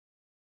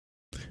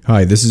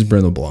Hi, this is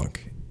Brent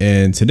Blanc,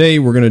 and today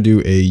we're going to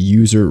do a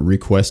user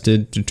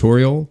requested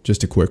tutorial,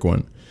 just a quick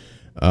one.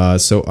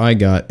 So I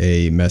got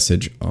a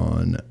message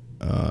on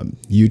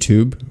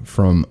YouTube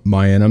from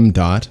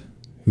myanum.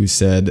 Who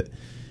said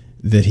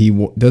that he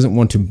doesn't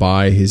want to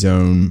buy his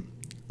own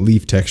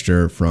leaf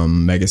texture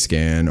from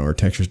Megascan or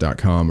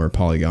textures.com or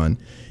Polygon,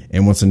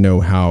 and wants to know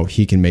how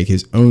he can make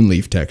his own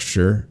leaf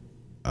texture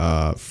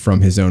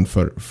from his own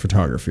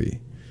photography.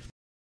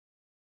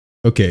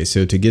 Okay,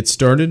 so to get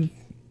started,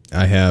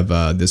 I have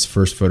this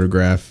first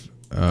photograph.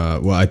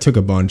 Well, I took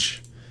a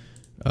bunch.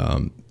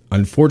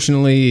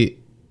 Unfortunately,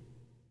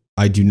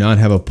 I do not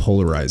have a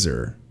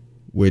polarizer,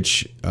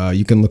 which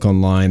you can look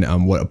online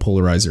on what a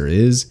polarizer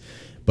is,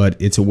 but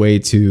it's a way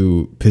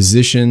to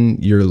position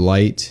your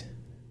light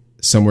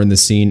somewhere in the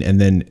scene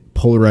and then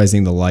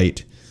polarizing the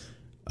light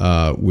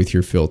with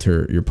your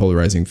filter, your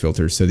polarizing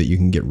filter, so that you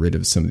can get rid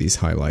of some of these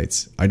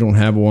highlights. I don't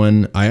have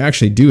one. I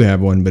actually do have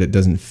one, but it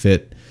doesn't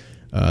fit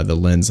the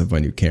lens of my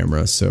new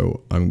camera,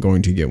 so I'm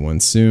going to get one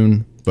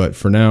soon. But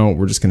for now,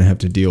 we're just going to have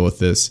to deal with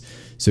this.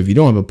 So if you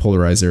don't have a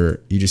polarizer,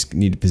 you just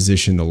need to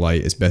position the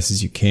light as best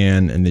as you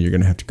can, and then you're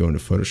going to have to go into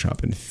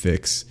Photoshop and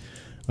fix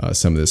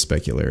some of the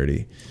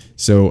specularity.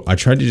 So I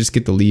tried to just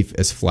get the leaf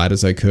as flat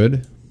as I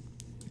could,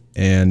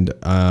 and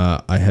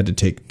I had to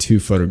take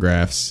 2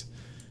 photographs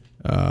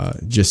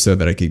just so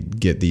that I could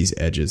get these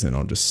edges, and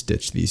I'll just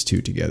stitch these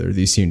 2 together.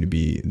 These seem to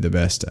be the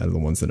best out of the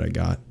ones that I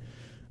got.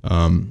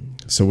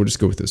 So we'll just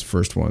go with this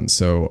first one.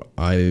 So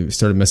I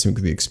started messing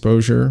with the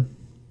exposure,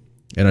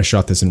 and I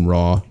shot this in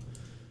RAW,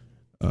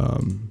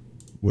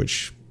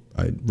 which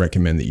I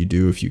recommend that you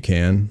do if you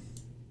can.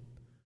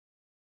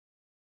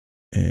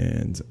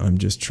 And I'm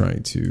just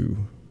trying to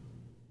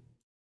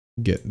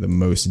get the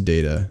most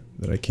data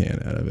that I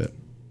can out of it.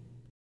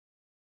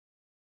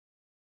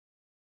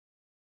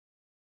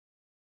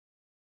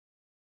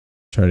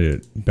 Try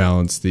to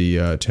balance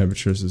the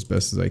temperatures as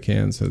best as I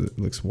can so that it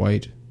looks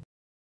white.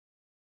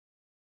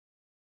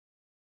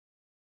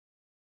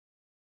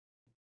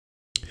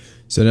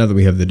 So now that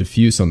we have the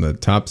diffuse on the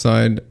top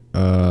side,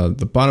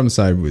 the bottom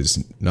side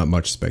was not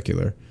much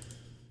specular,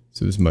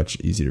 so it was much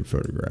easier to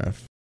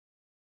photograph.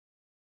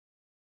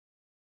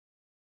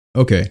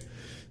 Okay,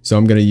 so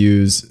I'm going to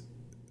use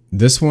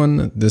this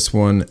one,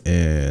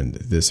 and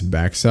this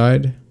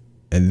backside.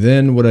 And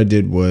then what I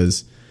did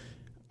was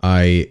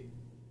I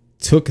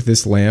took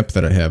this lamp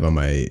that I have on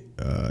my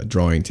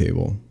drawing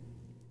table,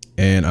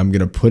 and I'm going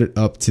to put it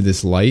up to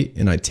this light,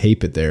 and I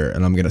tape it there,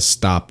 and I'm going to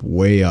stop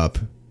way up.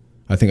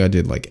 I think I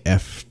did like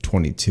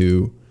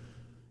F22.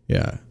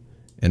 Yeah.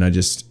 And I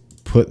just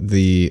put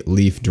the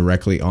leaf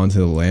directly onto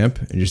the lamp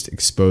and just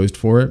exposed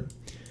for it.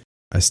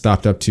 I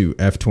stopped up to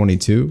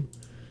F22.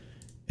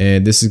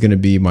 And this is going to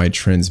be my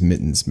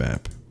transmittance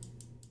map,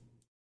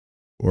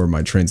 or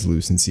my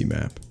translucency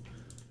map.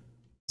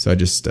 So I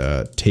just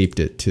taped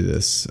it to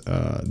this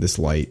this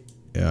light.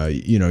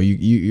 You know,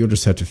 you'll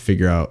just have to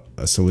figure out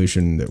a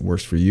solution that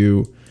works for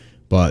you.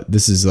 But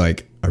this is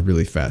like a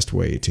really fast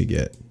way to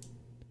get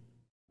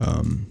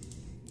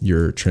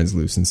your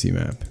translucency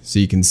map, so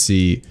you can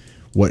see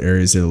what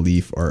areas of the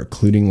leaf are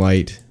occluding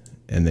light,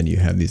 and then you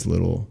have these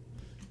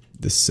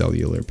this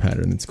cellular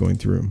pattern that's going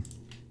through.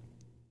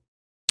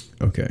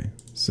 Okay,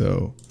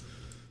 so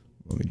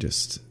let me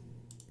just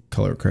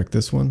color correct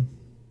this one.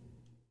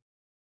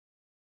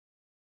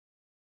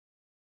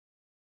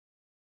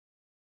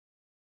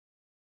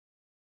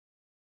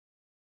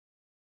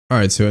 All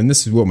right, so and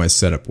this is what my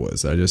setup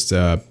was. I just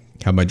have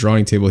my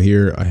drawing table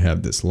here. I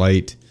have this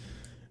light.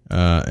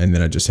 And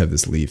then I just have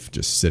this leaf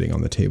just sitting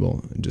on the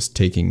table and just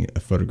taking a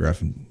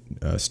photograph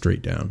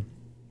straight down.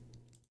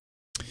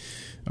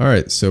 All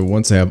right, so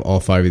once I have all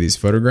 5 of these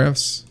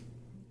photographs,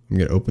 I'm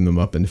going to open them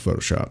up into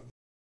Photoshop.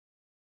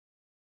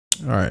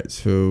 All right,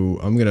 so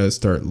I'm going to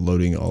start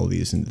loading all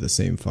these into the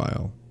same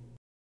file.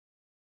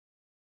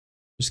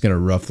 Just going to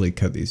roughly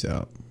cut these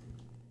out.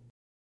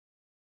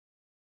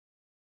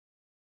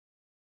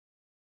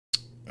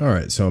 All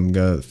right, so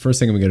first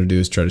thing I'm going to do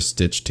is try to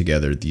stitch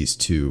together these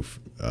two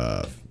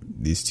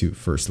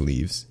first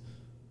leaves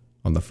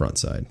on the front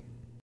side.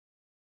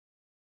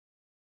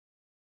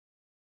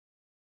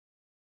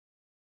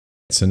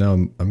 So now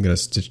I'm going to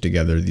stitch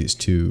together these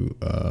 2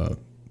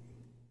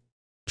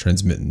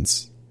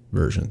 transmittance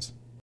versions.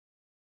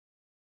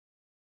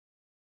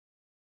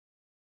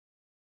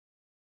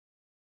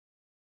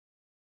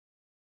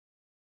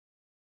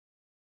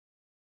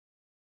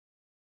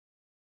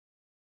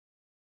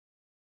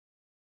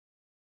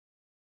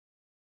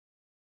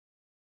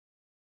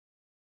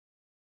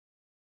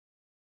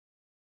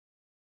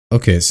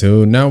 Okay,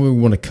 so now we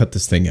want to cut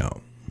this thing out.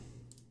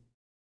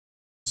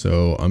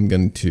 So I'm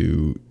going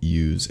to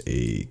use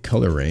a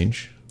color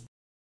range.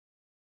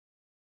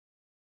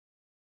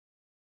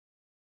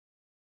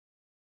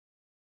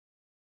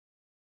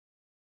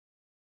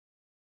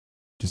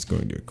 Just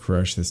going to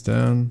crush this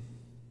down.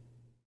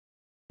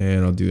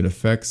 And I'll do an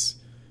effects,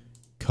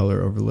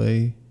 color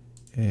overlay,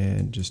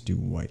 and just do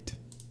white.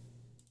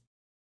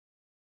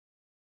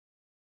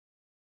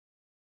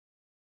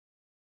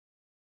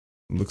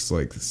 Looks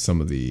like some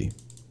of the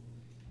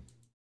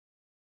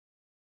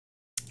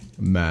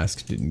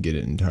mask didn't get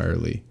it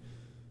entirely.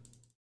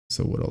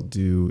 So what I'll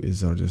do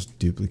is I'll just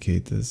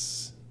duplicate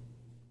this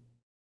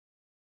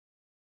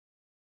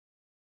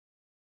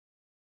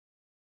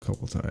a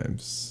couple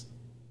times.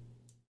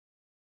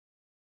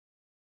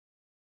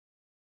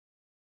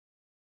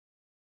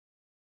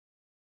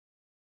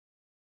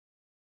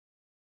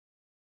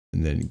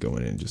 And then go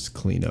in and just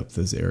clean up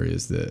those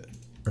areas that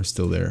are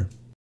still there.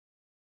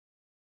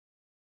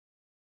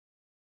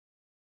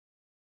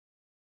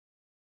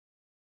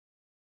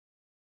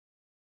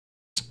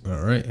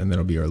 All right, and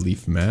that'll be our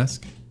leaf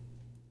mask.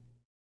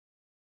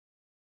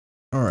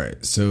 All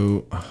right,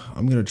 so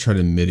I'm gonna try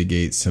to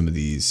mitigate some of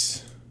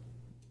these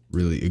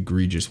really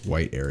egregious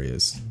white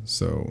areas.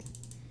 So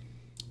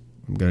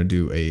I'm gonna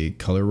do a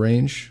color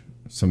range.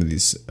 Some of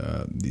these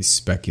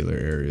specular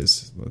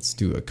areas. Let's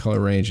do a color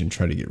range and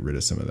try to get rid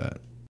of some of that.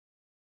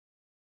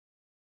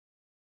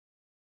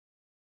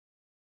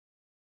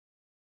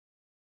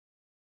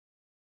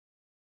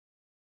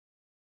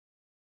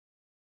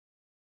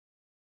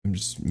 I'm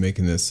just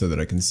making this so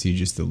that I can see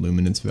just the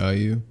luminance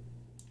value.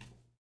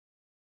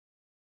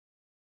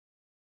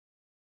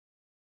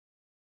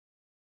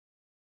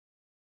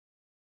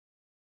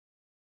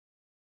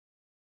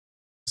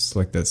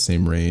 Select that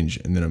same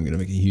range, and then I'm going to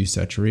make a hue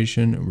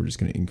saturation, and we're just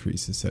going to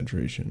increase the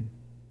saturation.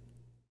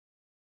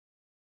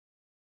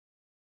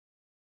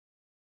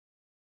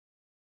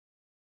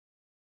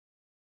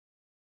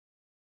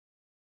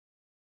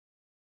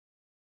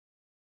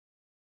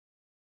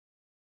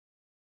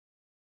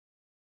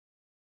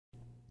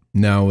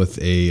 Now with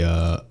a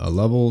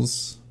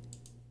levels,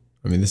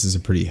 I mean, this is a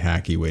pretty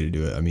hacky way to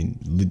do it. I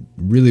mean,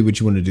 really what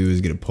you want to do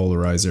is get a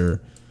polarizer,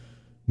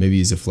 maybe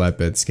use a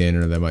flatbed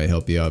scanner, that might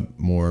help you out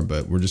more,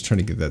 but we're just trying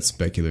to get that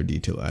specular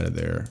detail out of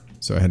there.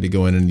 So I had to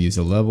go in and use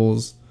the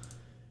levels.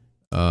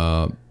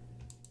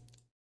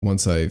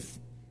 Once I've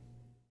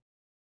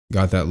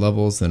got that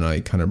levels, then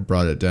I kind of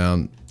brought it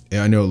down.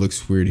 I know it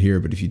looks weird here,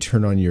 but if you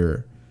turn on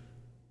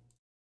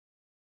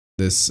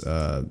this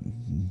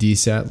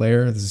desat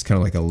layer, this is kind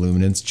of like a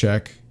luminance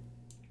check.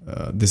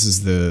 This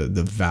is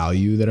the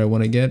value that I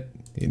want to get.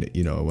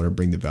 You know, I want to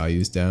bring the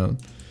values down.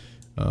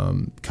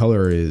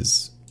 Color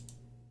is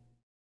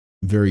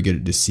very good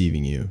at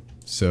deceiving you.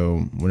 So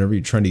whenever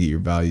you're trying to get your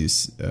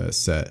values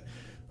set,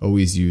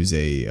 always use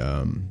a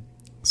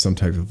some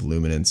type of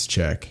luminance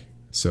check.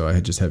 So I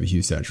just have a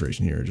hue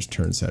saturation here. Just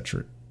turn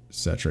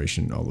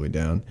saturation all the way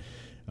down.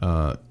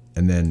 And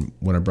then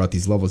when I brought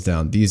these levels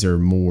down, these are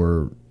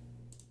more,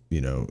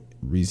 you know,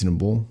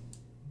 reasonable.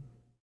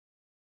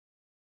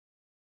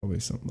 Probably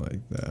something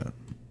like that.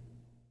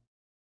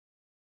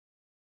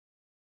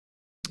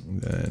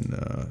 And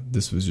then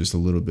this was just a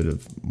little bit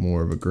of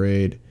more of a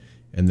grade.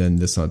 And then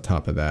this on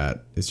top of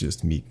that is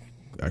just me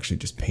actually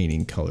just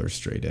painting color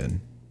straight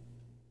in.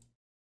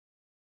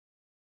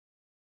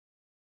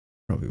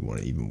 Probably want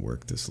to even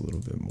work this a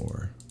little bit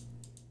more.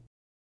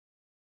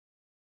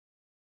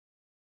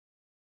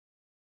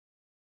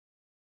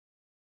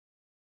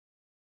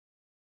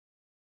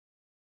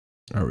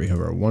 All right, we have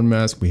our one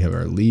mask, we have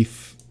our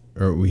leaf,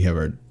 or we have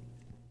our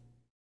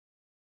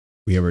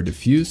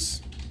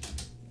diffuse,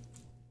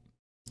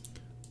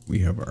 we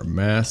have our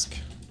mask.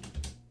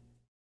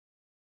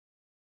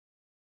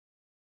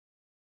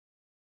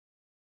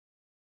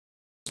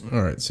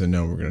 All right, so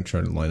now we're going to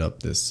try to line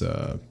up this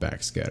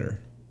backscatter.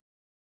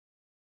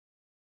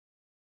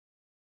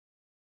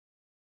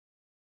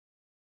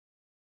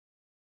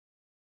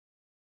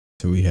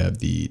 So we have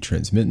the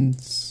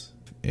transmittance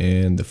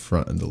and the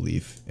front of the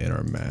leaf and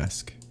our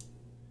mask.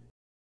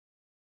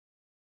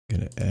 I'm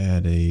going to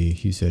add a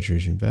hue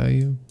saturation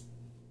value.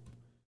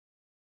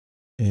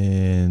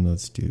 And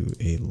let's do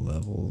a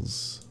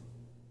levels.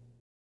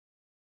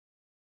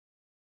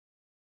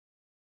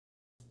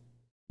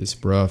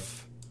 This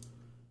rough,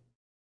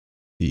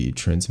 the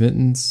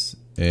transmittance,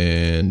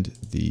 and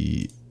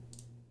the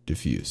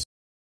diffuse.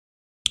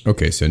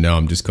 Okay, so now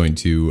I'm just going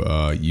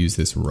to use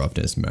this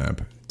roughness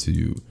map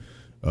to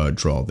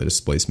draw the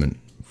displacement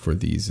for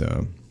these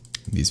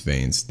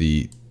veins.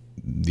 The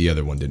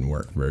other one didn't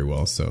work very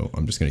well, so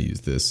I'm just going to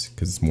use this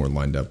because it's more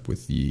lined up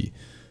with the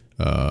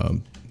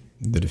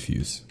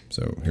diffuse.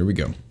 So here we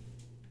go.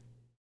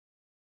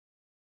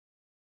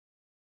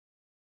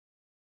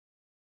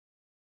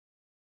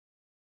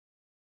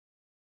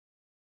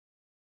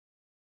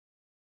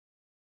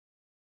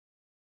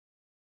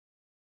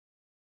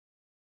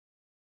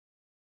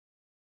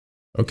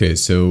 Okay,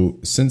 so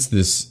since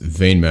this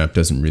vein map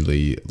doesn't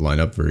really line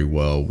up very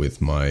well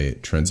with my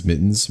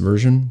transmittance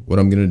version, what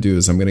I'm going to do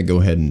is I'm going to go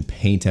ahead and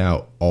paint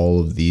out all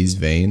of these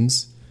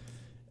veins,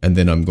 and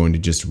then I'm going to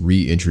just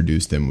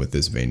reintroduce them with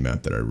this vein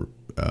map that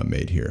I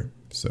made here.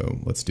 So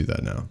let's do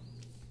that now.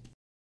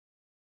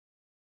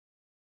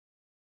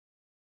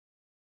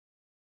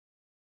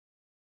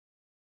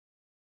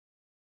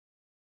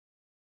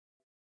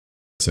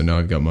 So now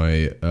I've got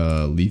my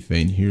leaf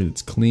vein here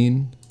that's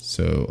clean.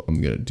 So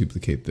I'm going to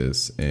duplicate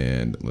this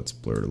and let's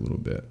blur it a little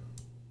bit.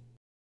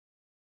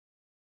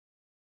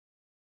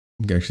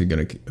 I'm actually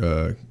going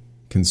to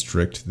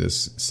constrict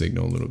this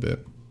signal a little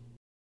bit.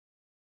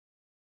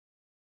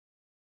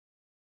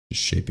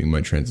 Just shaping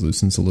my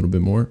translucence a little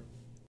bit more.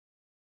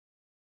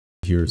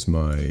 Here's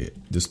my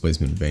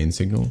displacement vane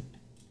signal.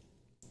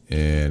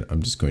 And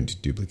I'm just going to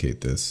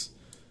duplicate this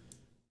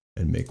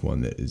and make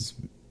one that is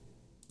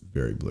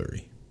very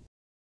blurry.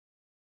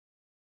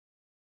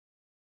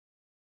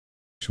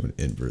 Actually, I'm going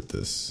to invert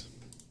this.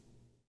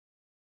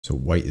 So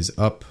white is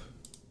up.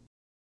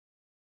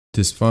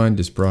 Dis fine,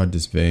 dis broad,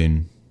 dis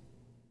vane.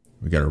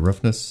 We got our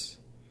roughness,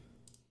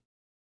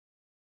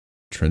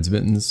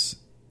 transmittance,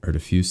 our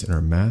diffuse, and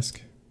our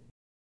mask.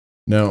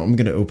 Now I'm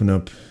going to open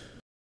up.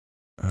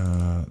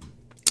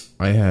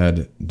 I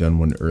had done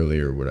one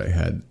earlier where I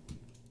had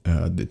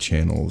the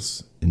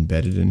channels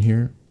embedded in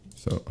here.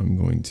 So I'm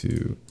going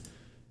to,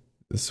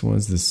 this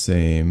one's the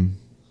same.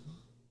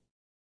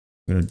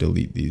 I'm going to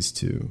delete these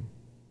two.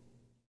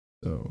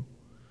 So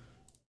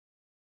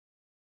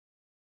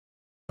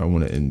I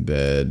want to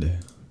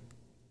embed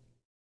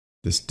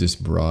this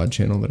broad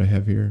channel that I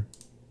have here.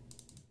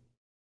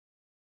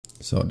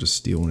 So I'll just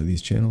steal one of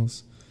these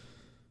channels.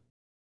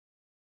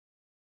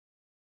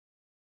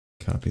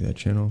 Copy that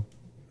channel.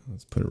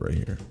 Let's put it right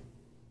here.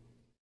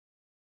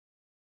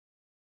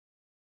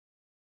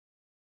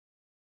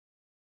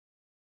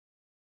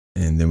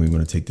 And then we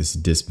want to take this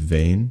disp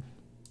vane,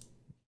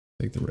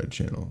 take the red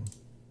channel,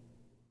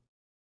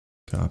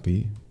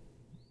 copy,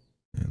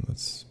 and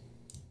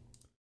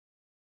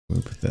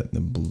we'll put that in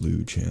the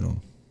blue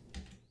channel.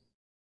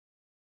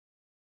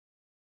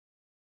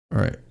 All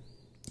right,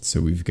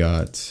 so we've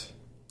got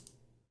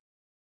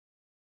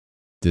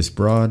disp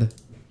broad,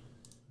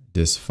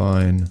 disp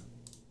fine,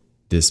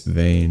 disp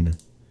vane,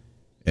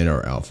 and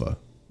our alpha,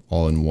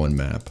 all in one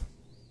map.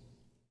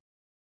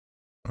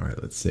 All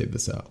right, let's save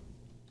this out.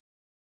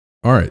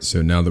 All right,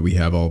 so now that we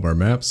have all of our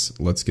maps,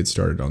 let's get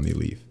started on the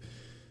leaf.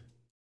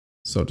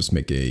 So I'll just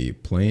make a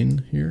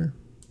plane here.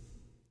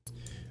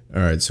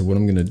 All right, so what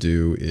I'm gonna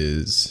do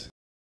is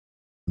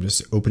I'm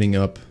just opening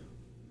up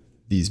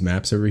these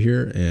maps over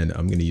here, and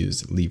I'm gonna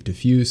use leaf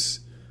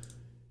diffuse,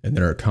 and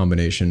then our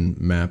combination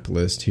map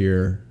list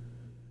here,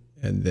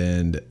 and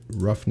then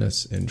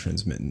roughness and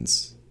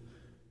transmittance,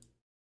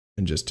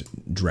 and just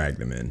drag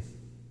them in.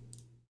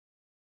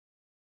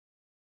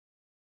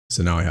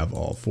 So now I have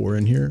all four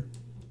in here.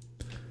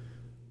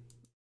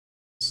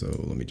 So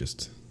let me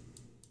just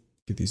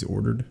get these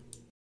ordered.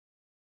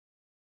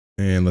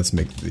 And let's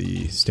make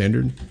the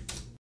standard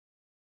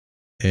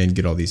and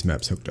get all these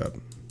maps hooked up.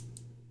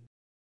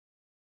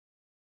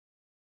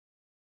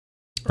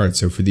 All right,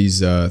 so for these,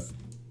 the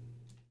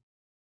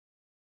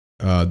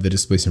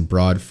displacement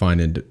broad, fine,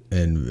 and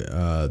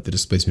the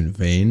displacement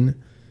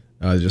vane.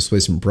 The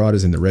displacement broad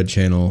is in the red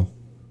channel,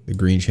 the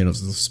green channel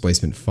is the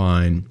displacement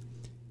fine,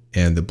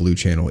 and the blue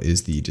channel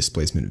is the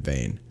displacement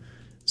vane.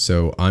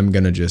 So I'm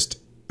gonna just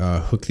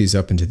hook these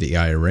up into the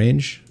AI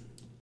range.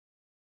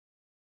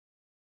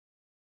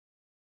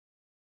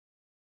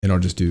 And I'll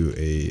just do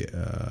a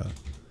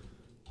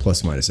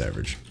plus minus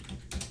average.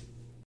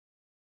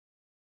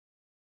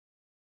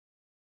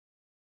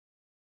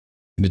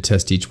 And to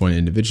test each one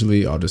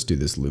individually, I'll just do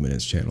this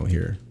luminance channel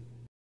here.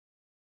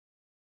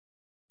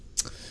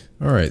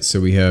 All right,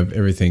 so we have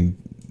everything,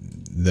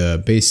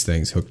 the base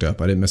things hooked up.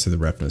 I didn't mess with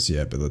the roughness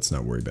yet, but let's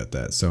not worry about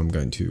that. So I'm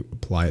going to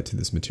apply it to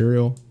this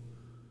material.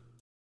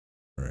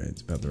 All right,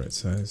 it's about the right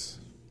size.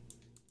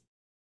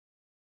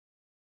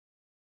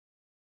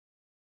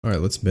 All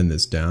right, let's bend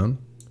this down.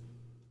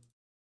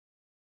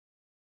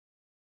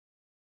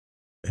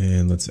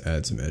 And let's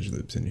add some edge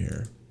loops in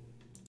here.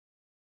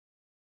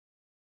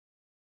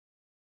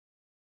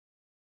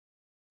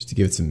 Just to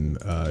give it some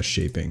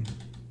shaping.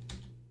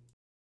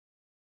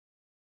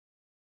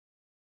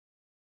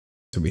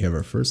 So we have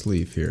our first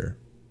leaf here.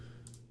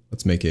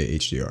 Let's make a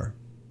HDR.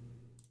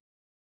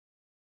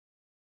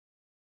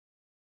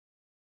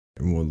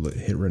 And we'll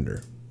hit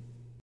render.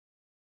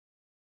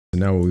 So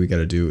now what we got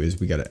to do is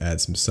we got to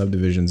add some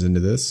subdivisions into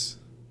this.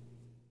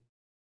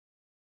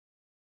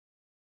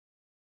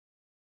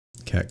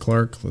 Cat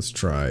Clark, let's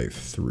try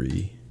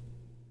 3.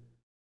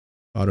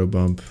 Auto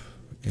bump,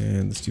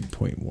 and let's do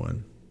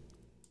 0.1.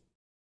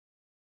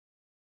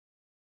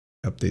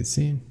 Update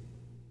scene.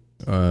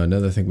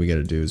 Another thing we got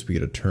to do is we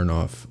got to turn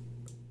off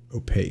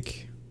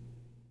opaque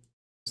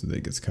so that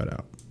it gets cut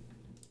out.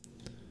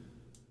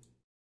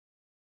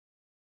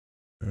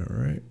 All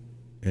right,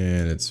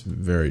 and it's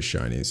very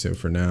shiny. So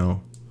for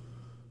now,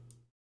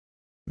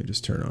 let me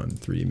just turn on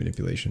 3D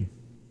manipulation.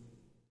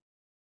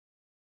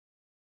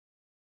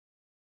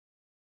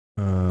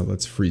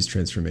 Let's freeze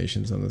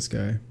transformations on this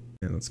guy,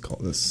 and let's call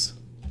this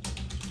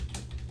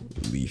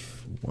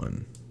leaf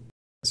 1.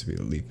 This will be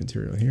the leaf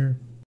material here.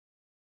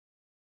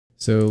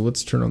 So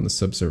let's turn on the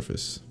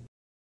subsurface,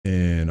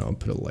 and I'll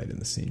put a light in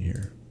the scene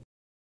here.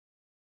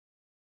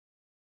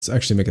 Let's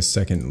actually make a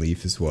second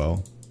leaf as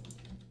well.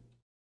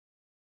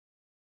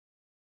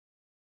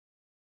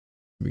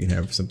 We can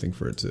have something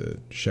for it to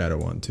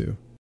shadow onto.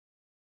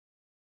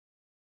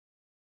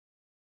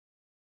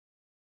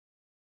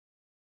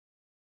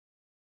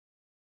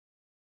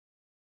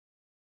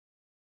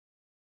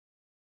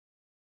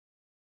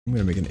 I'm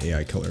going to make an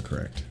AI color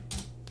correct.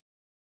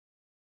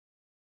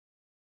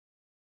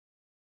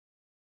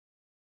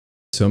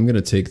 so I'm going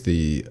to take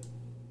to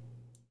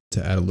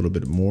add a little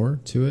bit more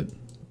to it,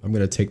 I'm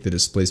going to take the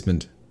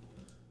displacement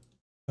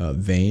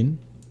vein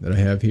that I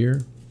have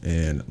here,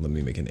 and let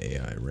me make an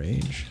AI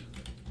range.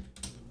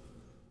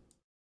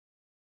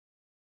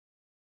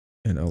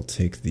 And I'll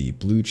take the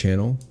blue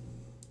channel,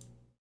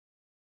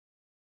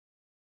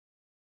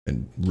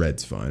 and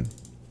red's fine.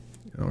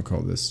 And I'll call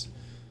this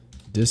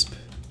disp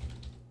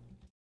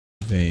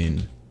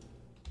vein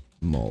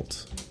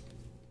mult.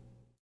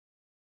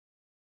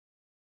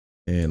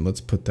 And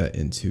let's put that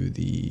into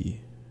the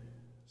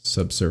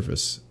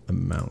subsurface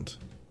amount.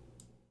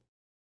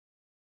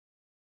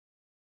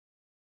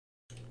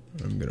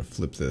 I'm going to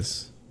flip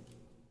this.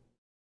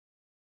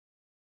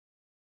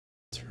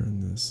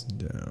 Turn this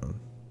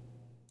down.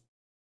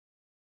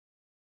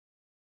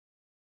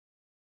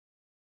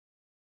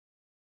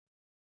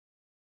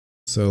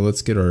 So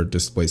let's get our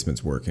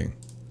displacements working.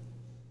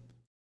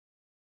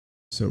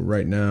 So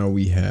right now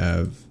we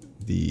have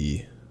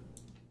the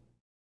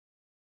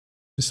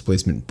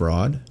displacement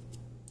broad.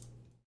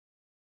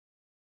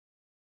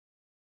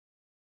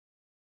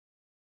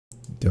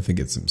 Definitely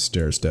get some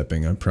stair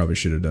stepping. I probably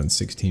should have done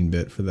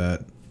 16-bit for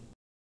that.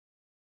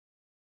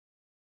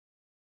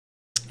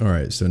 All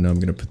right, so now I'm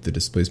going to put the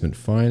displacement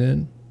fine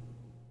in.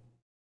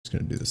 Just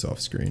going to do this off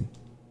screen.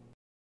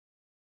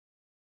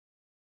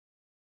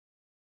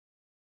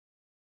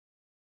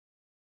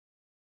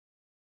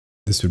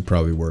 This would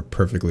probably work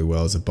perfectly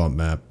well as a bump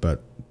map,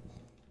 but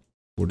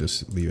we'll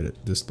just leave it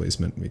at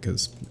displacement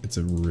because it's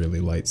a really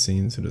light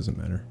scene, so it doesn't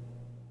matter.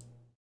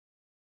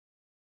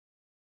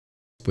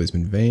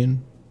 Displacement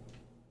vein.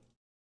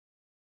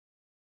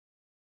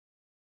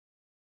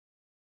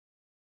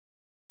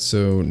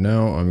 So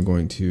now I'm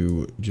going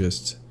to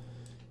just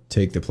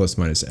take the plus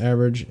minus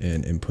average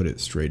and input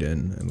it straight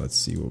in, and let's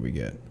see what we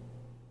get.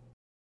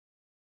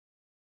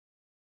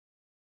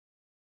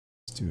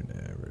 Let's do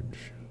an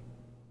average.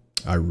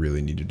 I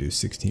really need to do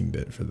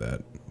 16-bit for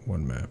that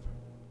one map.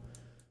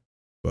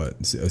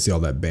 But see all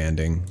that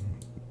banding?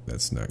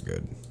 That's not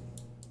good.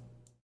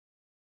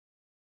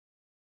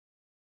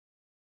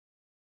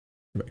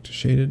 Back to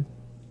shaded.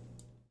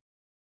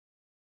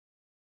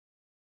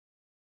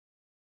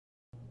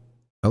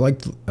 I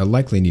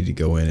likely need to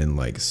go in and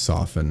like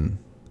soften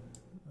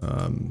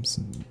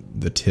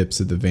the tips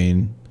of the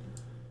vein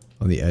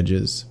on the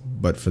edges,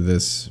 but for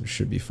this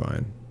should be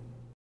fine.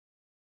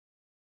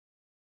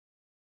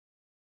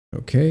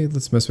 Okay,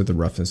 let's mess with the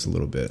roughness a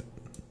little bit.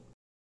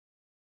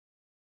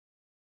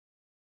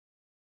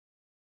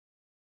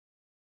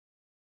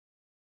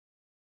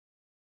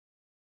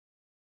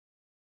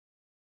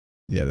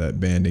 Yeah, that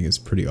banding is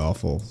pretty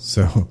awful.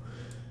 So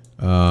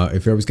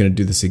if I was going to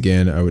do this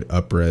again, I would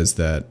up-res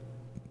that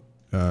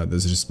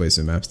those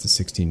displacement maps to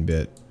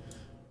 16-bit.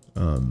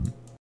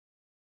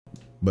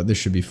 But this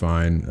should be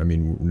fine. I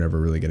mean, we're never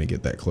really going to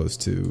get that close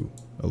to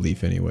a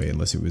leaf anyway,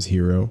 unless it was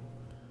hero.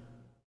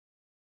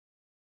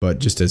 But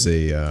just as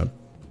a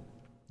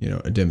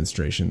a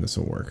demonstration, this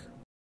will work.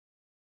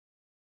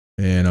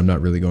 And I'm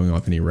not really going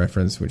off any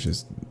reference, which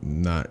is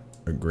not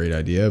a great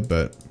idea,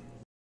 but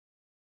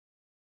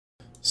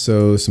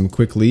so some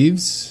quick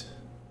leaves,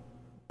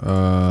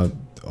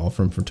 all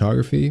from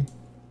photography.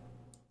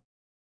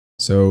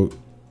 So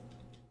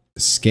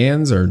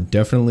scans are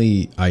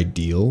definitely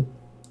ideal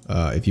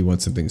if you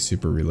want something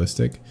super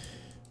realistic,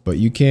 but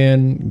you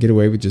can get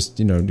away with just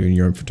doing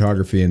your own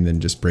photography and then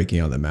just breaking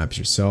out the maps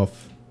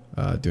yourself,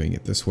 doing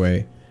it this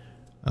way.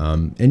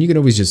 And you can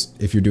always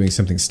just, if you're doing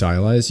something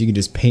stylized, you can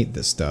just paint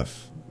this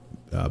stuff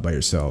by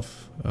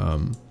yourself.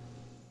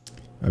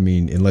 I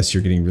mean, unless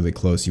you're getting really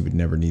close, you would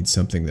never need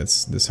something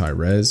that's this high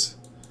res.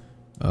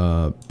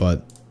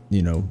 But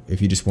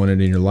if you just want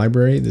it in your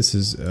library, this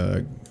is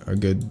a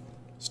good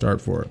start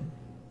for it.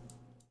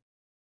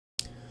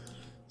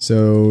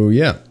 So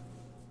yeah,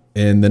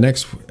 in the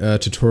next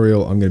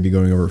tutorial, I'm going to be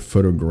going over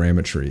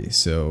photogrammetry.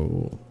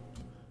 So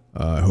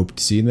I hope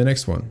to see you in the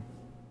next one.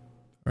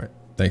 All right,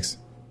 thanks.